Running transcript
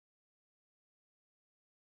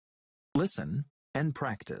Listen and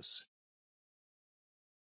practice.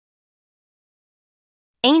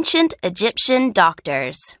 Ancient Egyptian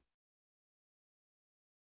doctors.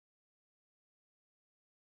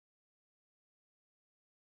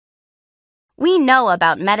 We know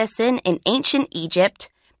about medicine in ancient Egypt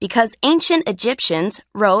because ancient Egyptians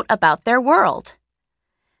wrote about their world.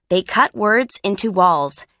 They cut words into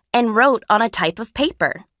walls and wrote on a type of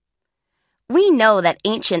paper. We know that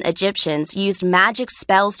ancient Egyptians used magic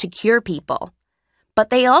spells to cure people, but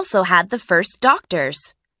they also had the first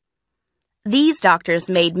doctors. These doctors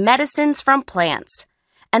made medicines from plants,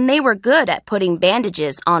 and they were good at putting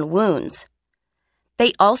bandages on wounds.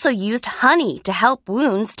 They also used honey to help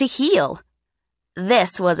wounds to heal.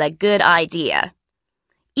 This was a good idea.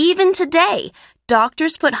 Even today,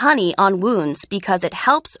 doctors put honey on wounds because it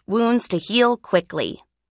helps wounds to heal quickly.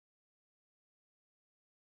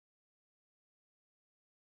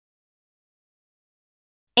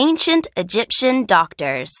 Ancient Egyptian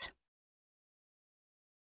doctors.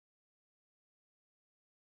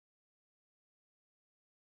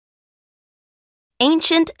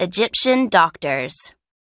 Ancient Egyptian doctors.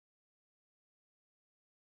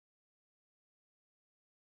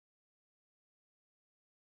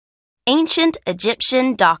 Ancient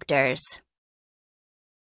Egyptian doctors.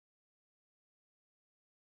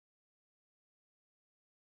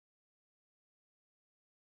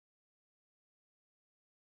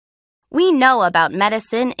 We know about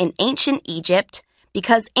medicine in ancient Egypt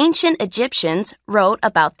because ancient Egyptians wrote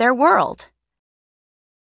about their world.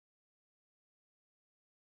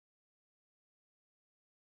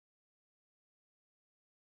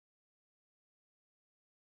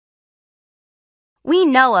 We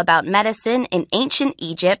know about medicine in ancient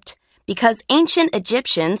Egypt because ancient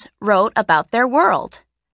Egyptians wrote about their world.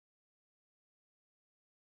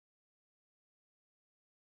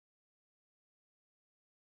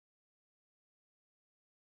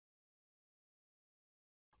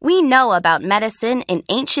 We know about medicine in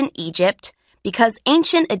ancient Egypt because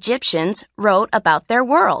ancient Egyptians wrote about their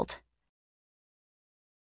world.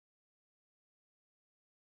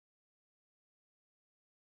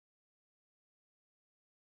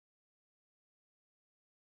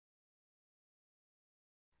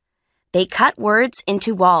 They cut words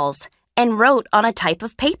into walls and wrote on a type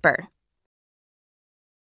of paper.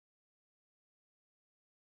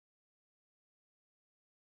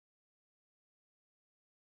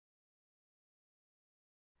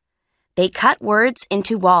 They cut words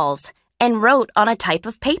into walls and wrote on a type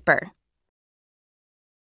of paper.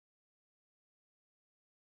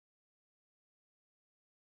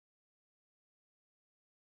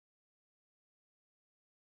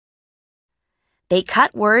 They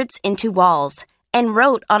cut words into walls and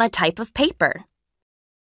wrote on a type of paper.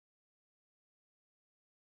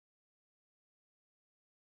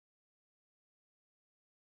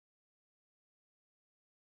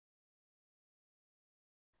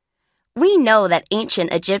 We know that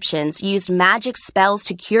ancient Egyptians used magic spells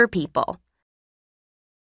to cure people.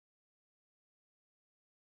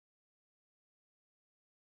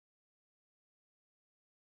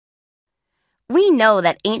 We know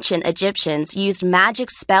that ancient Egyptians used magic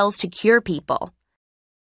spells to cure people.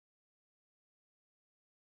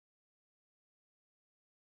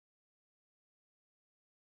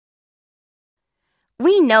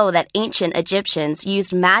 We know that ancient Egyptians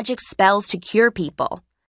used magic spells to cure people.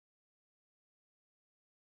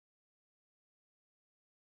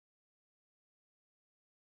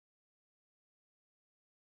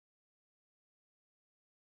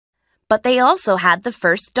 But they also had the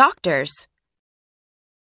first doctors.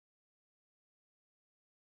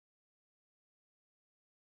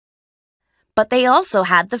 But they also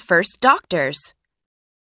had the first doctors.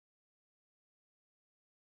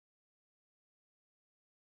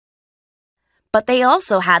 But they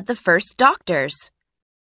also had the first doctors.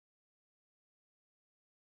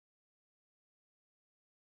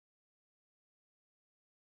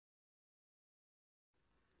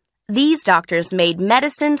 These doctors made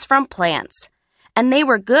medicines from plants, and they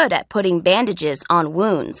were good at putting bandages on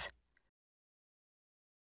wounds.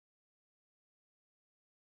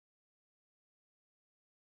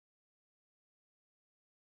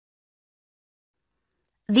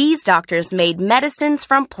 These doctors made medicines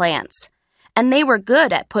from plants, and they were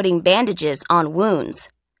good at putting bandages on wounds.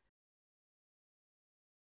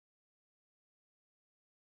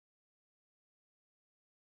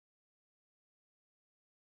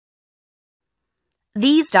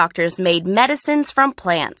 These doctors made medicines from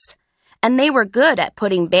plants, and they were good at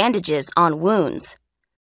putting bandages on wounds.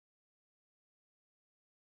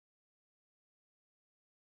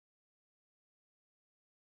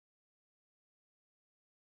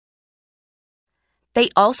 They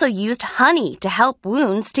also used honey to help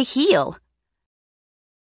wounds to heal.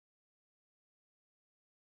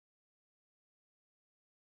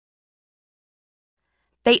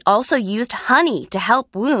 They also used honey to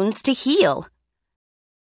help wounds to heal.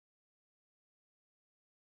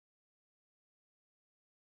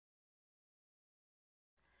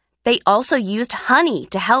 They also used honey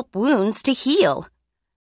to help wounds to heal.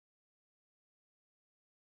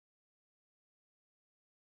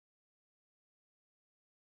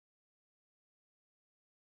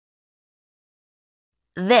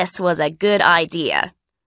 This was a good idea.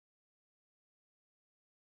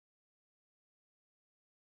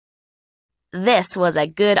 This was a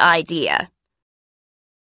good idea.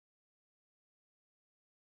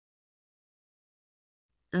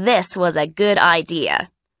 This was a good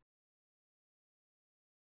idea.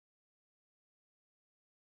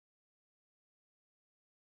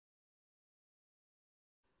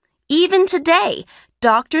 Even today,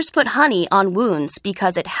 doctors put honey on wounds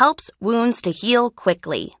because it helps wounds to heal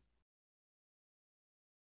quickly.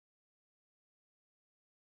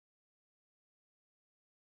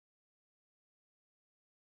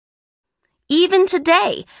 Even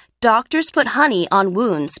today, doctors put honey on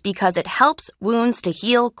wounds because it helps wounds to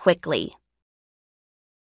heal quickly.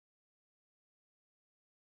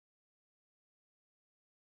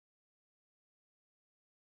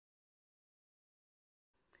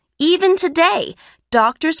 Even today,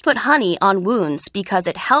 doctors put honey on wounds because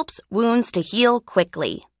it helps wounds to heal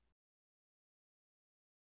quickly.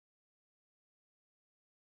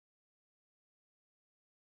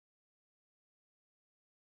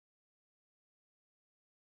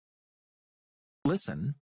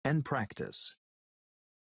 Listen and practice.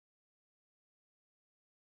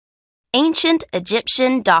 Ancient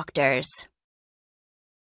Egyptian doctors.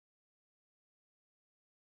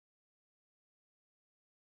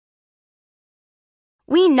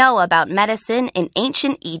 We know about medicine in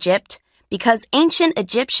ancient Egypt because ancient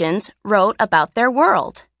Egyptians wrote about their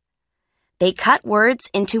world. They cut words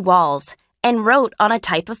into walls and wrote on a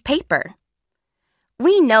type of paper.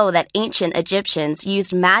 We know that ancient Egyptians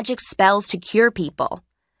used magic spells to cure people,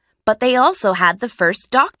 but they also had the first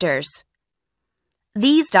doctors.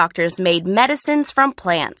 These doctors made medicines from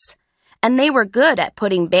plants, and they were good at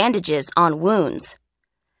putting bandages on wounds.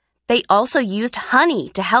 They also used honey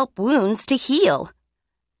to help wounds to heal.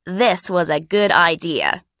 This was a good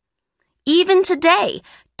idea. Even today,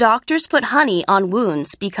 doctors put honey on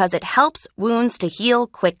wounds because it helps wounds to heal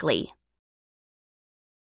quickly.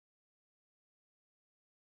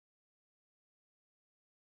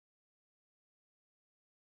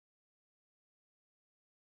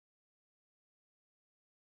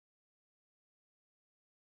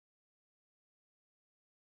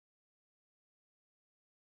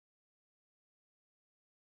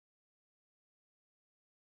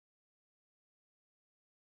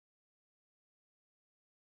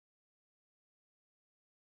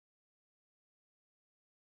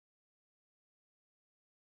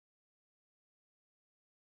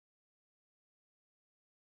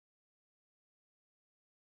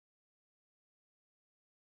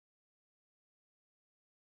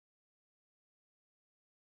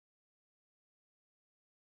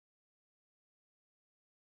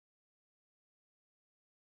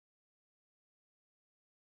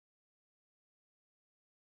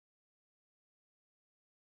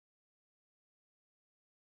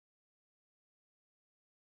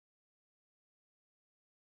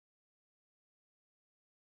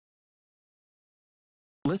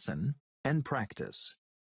 Listen and practice.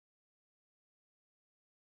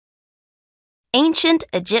 Ancient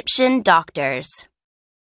Egyptian doctors.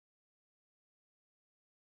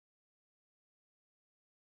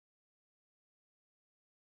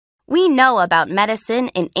 We know about medicine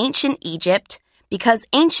in ancient Egypt because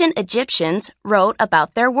ancient Egyptians wrote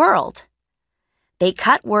about their world. They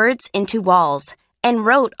cut words into walls and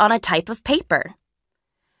wrote on a type of paper.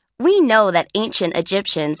 We know that ancient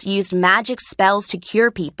Egyptians used magic spells to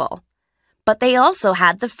cure people, but they also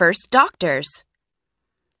had the first doctors.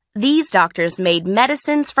 These doctors made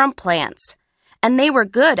medicines from plants, and they were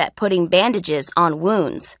good at putting bandages on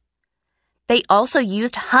wounds. They also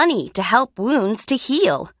used honey to help wounds to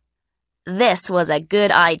heal. This was a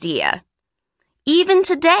good idea. Even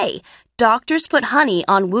today, doctors put honey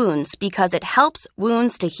on wounds because it helps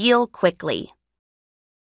wounds to heal quickly.